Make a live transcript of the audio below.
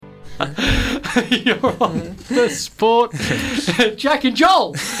You're on the sport. Jack and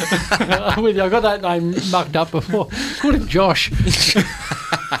Joel. I'm with you. I got that name mucked up before. Called him Josh.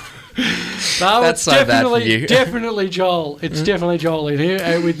 No, That's so bad for you. Definitely Joel. It's definitely Joel in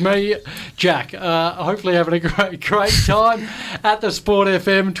here with me, Jack. Hopefully having a great time at the Sport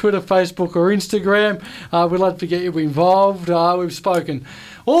FM, Twitter, Facebook or Instagram. We'd love to get you involved. We've spoken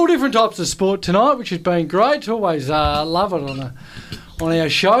all different types of sport tonight, which has been great. Always love it on our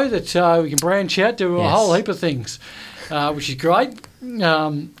show that we can branch out to a whole heap of things, which is great.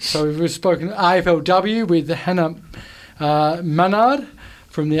 So we've spoken AFLW with Hannah Maynard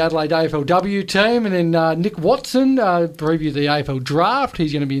from the Adelaide AFLW team, and then Nick Watson previewed the AFL draft.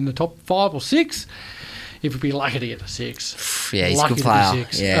 He's going to be in the top 5 or 6. If we'd be lucky to get to 6. Yeah, he's a good player.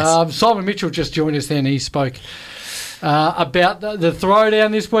 Yes. Simon Mitchell just joined us then. He spoke about the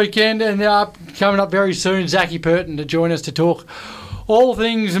throwdown this weekend, and coming up very soon, Zachy Purton to join us to talk all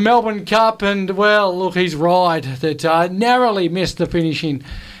things Melbourne Cup. And, well, look, his ride that narrowly missed the finishing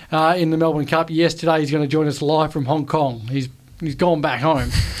in the Melbourne Cup yesterday. He's going to join us live from Hong Kong. He's gone back home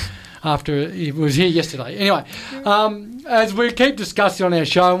after he was here yesterday. Anyway, as we keep discussing on our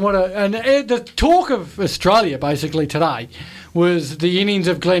show, and the talk of Australia basically today was the innings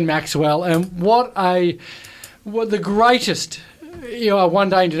of Glenn Maxwell, and what the greatest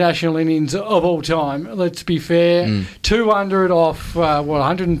one-day international innings of all time. Let's be fair, 200 off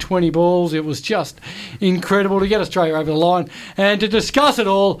 120 balls. It was just incredible to get Australia over the line. And to discuss it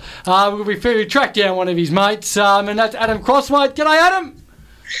all, we tracked down one of his mates, and that's Adam Crosthwaite. G'day, Adam.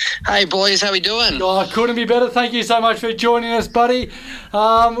 Hey, boys. How we doing? Oh, couldn't be better. Thank you so much for joining us, buddy.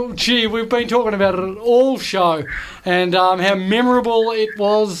 We've been talking about it all show, and how memorable it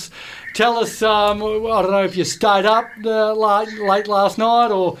was. Tell us, I don't know if you stayed up late last night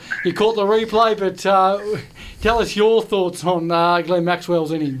or you caught the replay, but tell us your thoughts on Glenn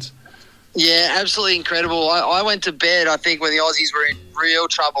Maxwell's innings. Yeah, absolutely incredible. I went to bed, I think, when the Aussies were in real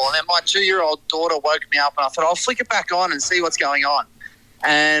trouble, and then my 2-year-old daughter woke me up, and I thought, I'll flick it back on and see what's going on.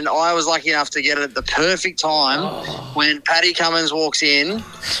 And I was lucky enough to get it at the perfect time when Paddy Cummins walks in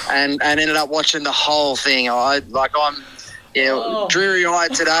and ended up watching the whole thing.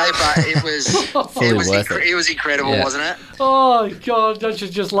 Dreary-eyed today, but it was incredible, wasn't it? Oh, God, don't you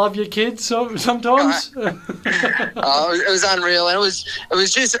just love your kids sometimes? It was unreal, and it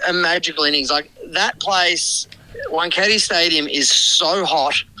was just a magical innings. Like, that place, Wankhede Stadium, is so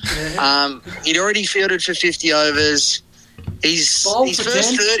hot. Yeah. He'd already fielded for 50 overs. His first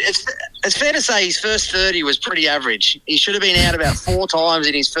 30, it's fair to say his first 30 was pretty average. He should have been out about 4 times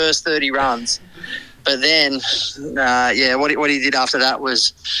in his first 30 runs. But then, what he did after that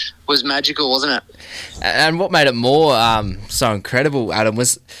was magical, wasn't it? And what made it more so incredible, Adam,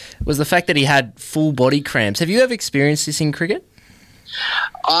 was the fact that he had full body cramps. Have you ever experienced this in cricket?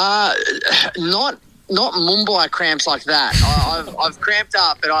 Not Mumbai cramps like that. I've cramped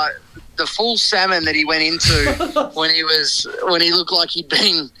up, but the full salmon that he went into when he looked like he'd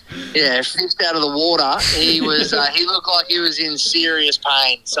been fished out of the water. He looked like he was in serious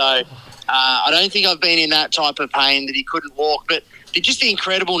pain. So. I don't think I've been in that type of pain that he couldn't walk, but just the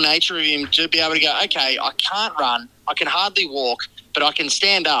incredible nature of him to be able to go, okay, I can't run, I can hardly walk, but I can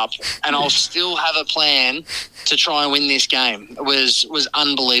stand up and I'll still have a plan to try and win this game. It was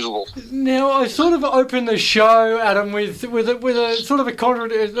unbelievable. Now, I sort of opened the show, Adam, with a sort of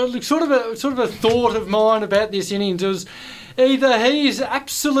a thought of mine about this innings. It was either he's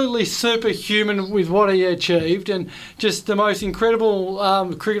absolutely superhuman with what he achieved and just the most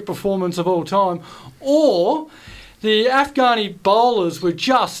incredible cricket performance of all time, or the Afghani bowlers were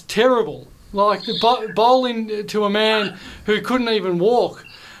just terrible. Like bowling to a man who couldn't even walk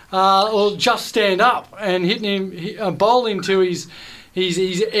or just stand up and hitting him, bowling to his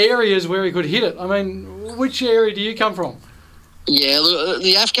areas where he could hit it. I mean, which area do you come from? Yeah, look,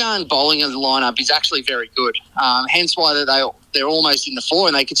 the Afghan bowling lineup is actually very good. Hence why they're almost in the 4,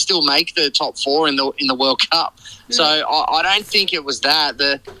 and they could still make the top 4 in the World Cup. Yeah. So I don't think it was that.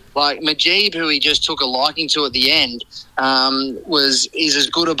 Majib, who he just took a liking to at the end, is as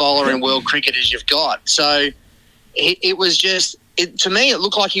good a bowler in world cricket as you've got. So it was just to me it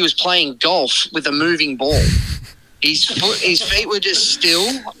looked like he was playing golf with a moving ball. His feet were just still,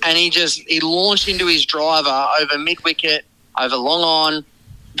 and he launched into his driver over mid-wicket, over long on,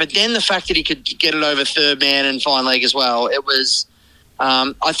 but then the fact that he could get it over third man and fine leg as well, it was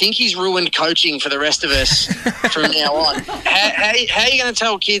I think he's ruined coaching for the rest of us from now on. How are you going to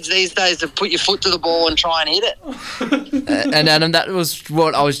tell kids these days to put your foot to the ball and try and hit it? And Adam, that was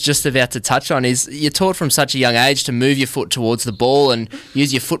what I was just about to touch on, is you're taught from such a young age to move your foot towards the ball and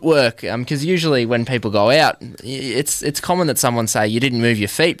use your footwork, because usually when people go out, it's common that someone say you didn't move your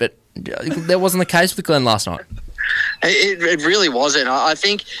feet, but that wasn't the case with Glenn last night. It really wasn't. I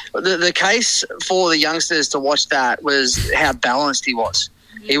think the case for the youngsters to watch that was how balanced he was.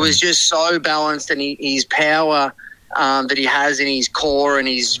 He was just so balanced, and his power that he has in his core and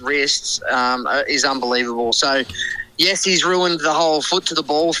his wrists is unbelievable. So, yes, he's ruined the whole foot to the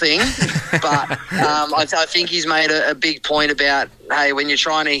ball thing, but I think he's made a big point about, hey, when you're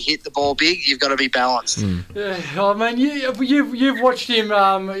trying to hit the ball big, you've got to be balanced. Yeah, I mean, you've watched him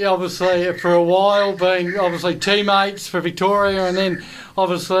obviously for a while, being obviously teammates for Victoria and then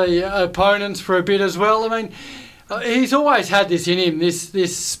obviously opponents for a bit as well. I mean, he's always had this in him,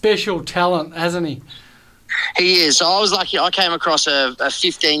 this special talent, hasn't he? He is. So I was lucky. I came across a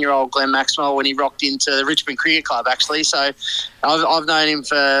 15-year-old Glenn Maxwell when he rocked into the Richmond Cricket Club, actually. So I've known him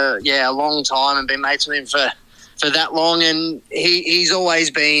for, a long time and been mates with him for that long. And he's always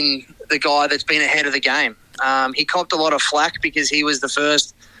been the guy that's been ahead of the game. He copped a lot of flack because he was the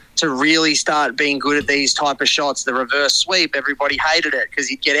first to really start being good at these type of shots. The reverse sweep, everybody hated it because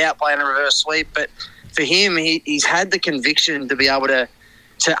he'd get out playing a reverse sweep. But for him, he's had the conviction to be able to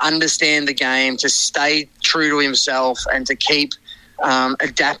understand the game, to stay true to himself, and to keep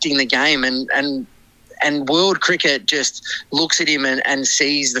adapting the game. And world cricket just looks at him and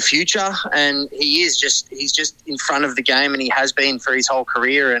sees the future. And he's just in front of the game, and he has been for his whole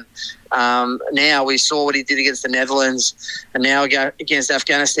career. And now we saw what he did against the Netherlands, and now against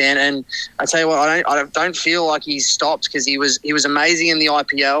Afghanistan. And I tell you what, I don't feel like he's stopped, because he was amazing in the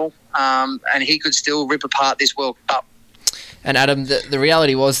IPL, and he could still rip apart this World Cup. And Adam, the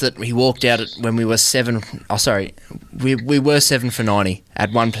reality was that he walked out when we were we were 7 for 90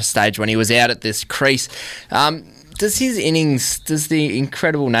 at one stage when he was out at this crease. Does his innings, does the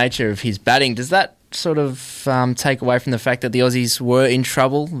incredible nature of his batting, does that sort of take away from the fact that the Aussies were in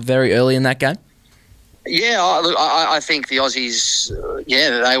trouble very early in that game? Yeah, I think the Aussies,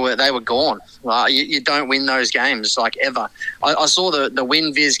 they were gone. You don't win those games, like, ever. I saw the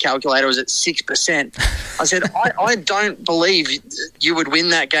win viz calculator was at 6%. I said, I don't believe you would win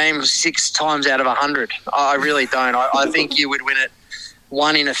that game 6 times out of 100. I really don't. I think you would win it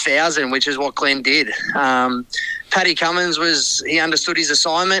 1 in 1,000, which is what Glenn did. Paddy Cummins he understood his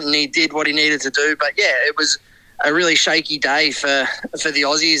assignment and he did what he needed to do. But yeah, it was a really shaky day for the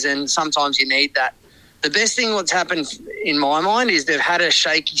Aussies, and sometimes you need that. The best thing what's happened in my mind is they've had a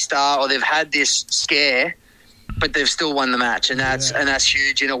shaky start, or they've had this scare, but they've still won the match, and that's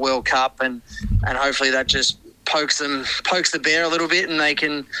huge in a World Cup, and hopefully that just pokes the bear a little bit, and they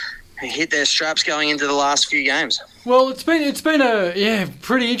can hit their straps going into the last few games. Well, it's been a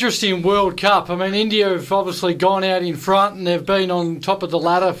pretty interesting World Cup. I mean, India have obviously gone out in front, and they've been on top of the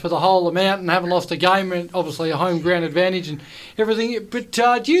ladder for the whole amount and haven't lost a game, and obviously a home ground advantage and everything. But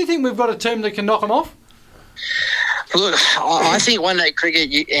do you think we've got a team that can knock them off? Look, I think one-day cricket,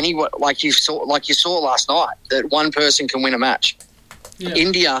 like you saw last night, that one person can win a match. Yeah.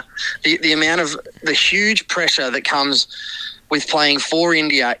 India, the amount of the huge pressure that comes with playing for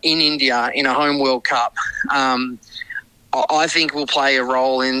India in a home World Cup, I think will play a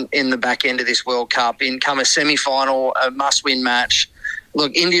role in the back end of this World Cup. In come a semi-final, a must-win match.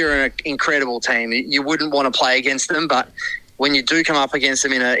 Look, India are an incredible team. You wouldn't want to play against them, but when you do come up against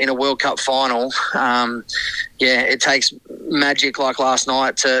them in a World Cup final, it takes magic like last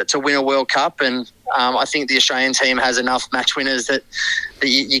night to win a World Cup. And I think the Australian team has enough match winners that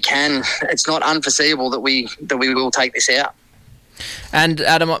you can. It's not unforeseeable that we will take this out. And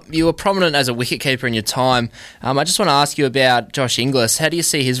Adam, you were prominent as a wicketkeeper in your time. I just want to ask you about Josh Inglis. How do you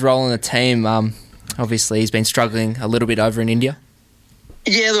see his role in the team? Obviously, he's been struggling a little bit over in India.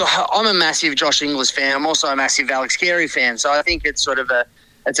 Yeah, look, I'm a massive Josh Inglis fan. I'm also a massive Alex Carey fan. So I think it's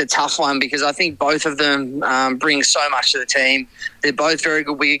it's a tough one, because I think both of them bring so much to the team. They're both very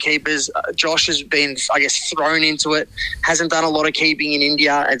good wicket keepers. Josh has been, I guess, thrown into it. Hasn't done a lot of keeping in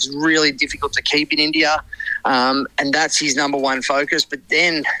India. It's really difficult to keep in India, and that's his number one focus. But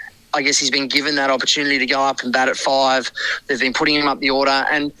then I guess he's been given that opportunity to go up and bat at 5. They've been putting him up the order,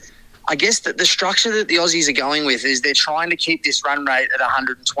 and I guess that the structure that the Aussies are going with is they're trying to keep this run rate at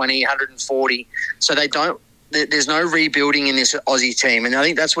 120, 140, so there's no rebuilding in this Aussie team. And I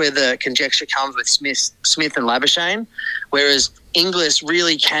think that's where the conjecture comes with Smith and Labuschagne, whereas Inglis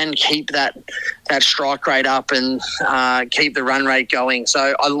really can keep that strike rate up and keep the run rate going.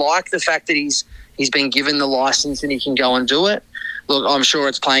 So I like the fact that he's been given the licence and he can go and do it. Look, I'm sure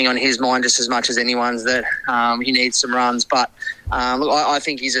it's playing on his mind just as much as anyone's that he needs some runs. But look, I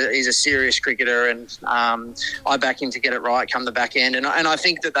think he's a serious cricketer, and I back him to get it right come the back end. And I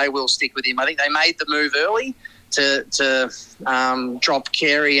think that they will stick with him. I think they made the move early to drop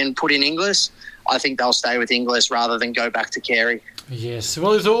Carey and put in Inglis. I think they'll stay with Inglis rather than go back to Carey. Yes,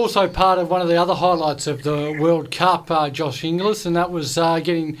 well, it's also part of one of the other highlights of the World Cup, Josh Inglis, and that was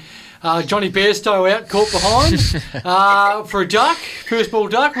getting Johnny Bairstow out, caught behind for a duck, first ball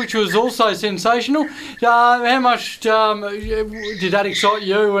duck, which was also sensational. How much did that excite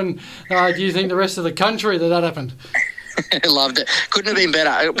you, and do you think the rest of the country that happened? I loved it. Couldn't have been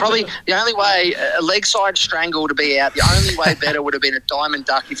better. Probably the only way, a leg side strangle to be out, the only way better would have been a diamond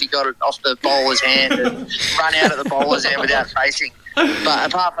duck if he got it off the bowler's hand and run out of the bowler's hand without facing.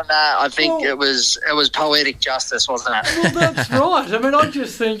 But apart from that, I think it was poetic justice, wasn't it? Well, that's right. I mean, I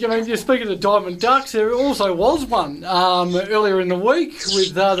just think, you're speaking of diamond ducks, there also was one earlier in the week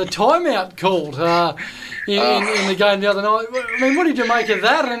with the timeout called in the game the other night. I mean, what did you make of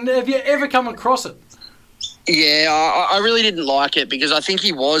that, and have you ever come across it? Yeah, I really didn't like it because I think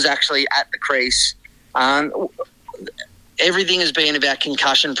he was actually at the crease. Everything has been about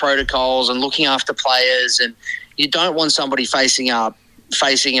concussion protocols and looking after players, and you don't want somebody facing an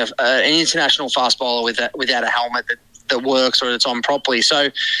international fast bowler without a helmet that works or that's on properly. So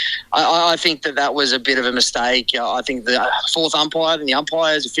I think that was a bit of a mistake. I think the fourth umpire and the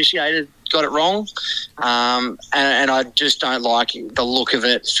umpires officiated got it wrong, and I just don't like the look of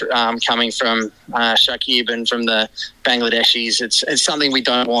it coming from Shakib and from the Bangladeshis. It's something we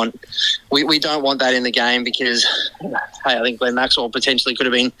don't want. We don't want that in the game because, hey, I think Glenn Maxwell potentially could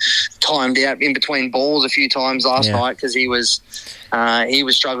have been timed out in between balls a few times last night because he was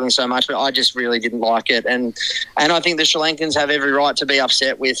struggling so much. But I just really didn't like it, and I think the Sri Lankans have every right to be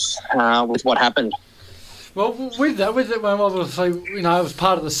upset with what happened. Well, with that, well, obviously, it was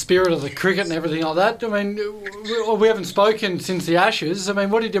part of the spirit of the cricket and everything like that. I mean, we haven't spoken since the Ashes. I mean,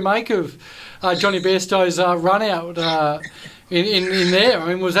 what did you make of Johnny Bairstow's run out in there? I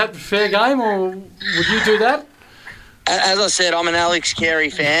mean, was that fair game, or would you do that? As I said, I'm an Alex Carey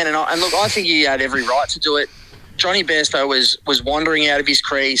fan, and look, I think he had every right to do it. Johnny Bairstow was wandering out of his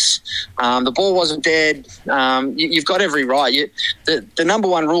crease. The ball wasn't dead. You've got every right. The number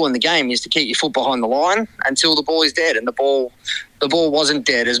one rule in the game is to keep your foot behind the line until the ball is dead, and the ball wasn't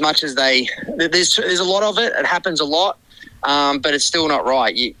dead. As much as there's a lot of it. It happens a lot, but it's still not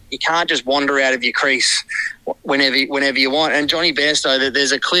right. You can't just wander out of your crease whenever you want. And Johnny Bairstow,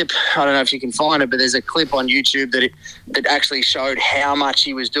 there's a clip. I don't know if you can find it, but there's a clip on YouTube that actually showed how much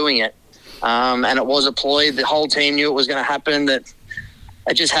he was doing it. And it was a ploy. The whole team knew it was going to happen. That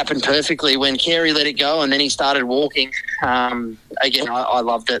it just happened perfectly when Carey let it go and then he started walking. Again, I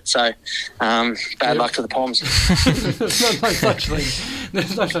loved it. So bad luck to the Poms. There's no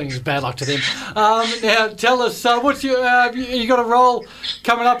such thing as bad luck to them. Now, tell us, what's you got a role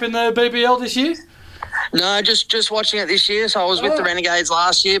coming up in the BBL this year? No, just watching it this year. So I was with the Renegades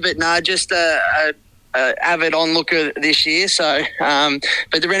last year, but no, just avid onlooker this year. So,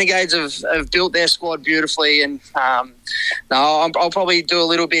 but the Renegades have built their squad beautifully, and I'll probably do a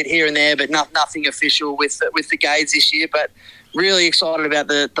little bit here and there, but nothing official with the Gades this year. But really excited about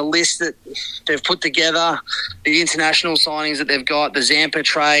the list that they've put together, the international signings that they've got, the Zampa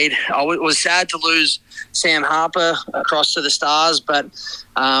trade. It was sad to lose Sam Harper across to the Stars, but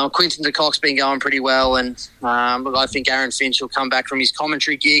Quinton de Kock's been going pretty well, and I think Aaron Finch will come back from his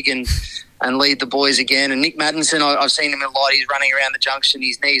commentary gig and lead the boys again. And Nick Maddinson, I've seen him a lot. He's running around the junction.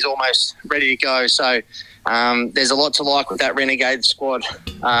 His knee's almost ready to go. So there's a lot to like with that Renegade squad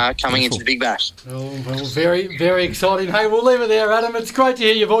coming into the Big Bash. Oh, well, very, very exciting. Hey, we'll leave it there, Adam. It's great to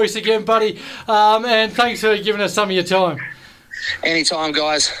hear your voice again, buddy. And thanks for giving us some of your time. Anytime,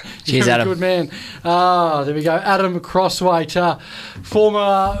 guys. Cheers, Adam. Good man. There we go. Adam Crosthwaite,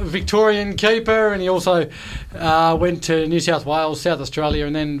 former Victorian keeper, and he also went to New South Wales, South Australia,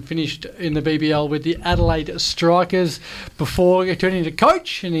 and then finished in the BBL with the Adelaide Strikers before turning to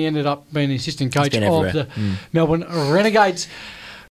coach, and he ended up being the assistant coach of the Melbourne Renegades.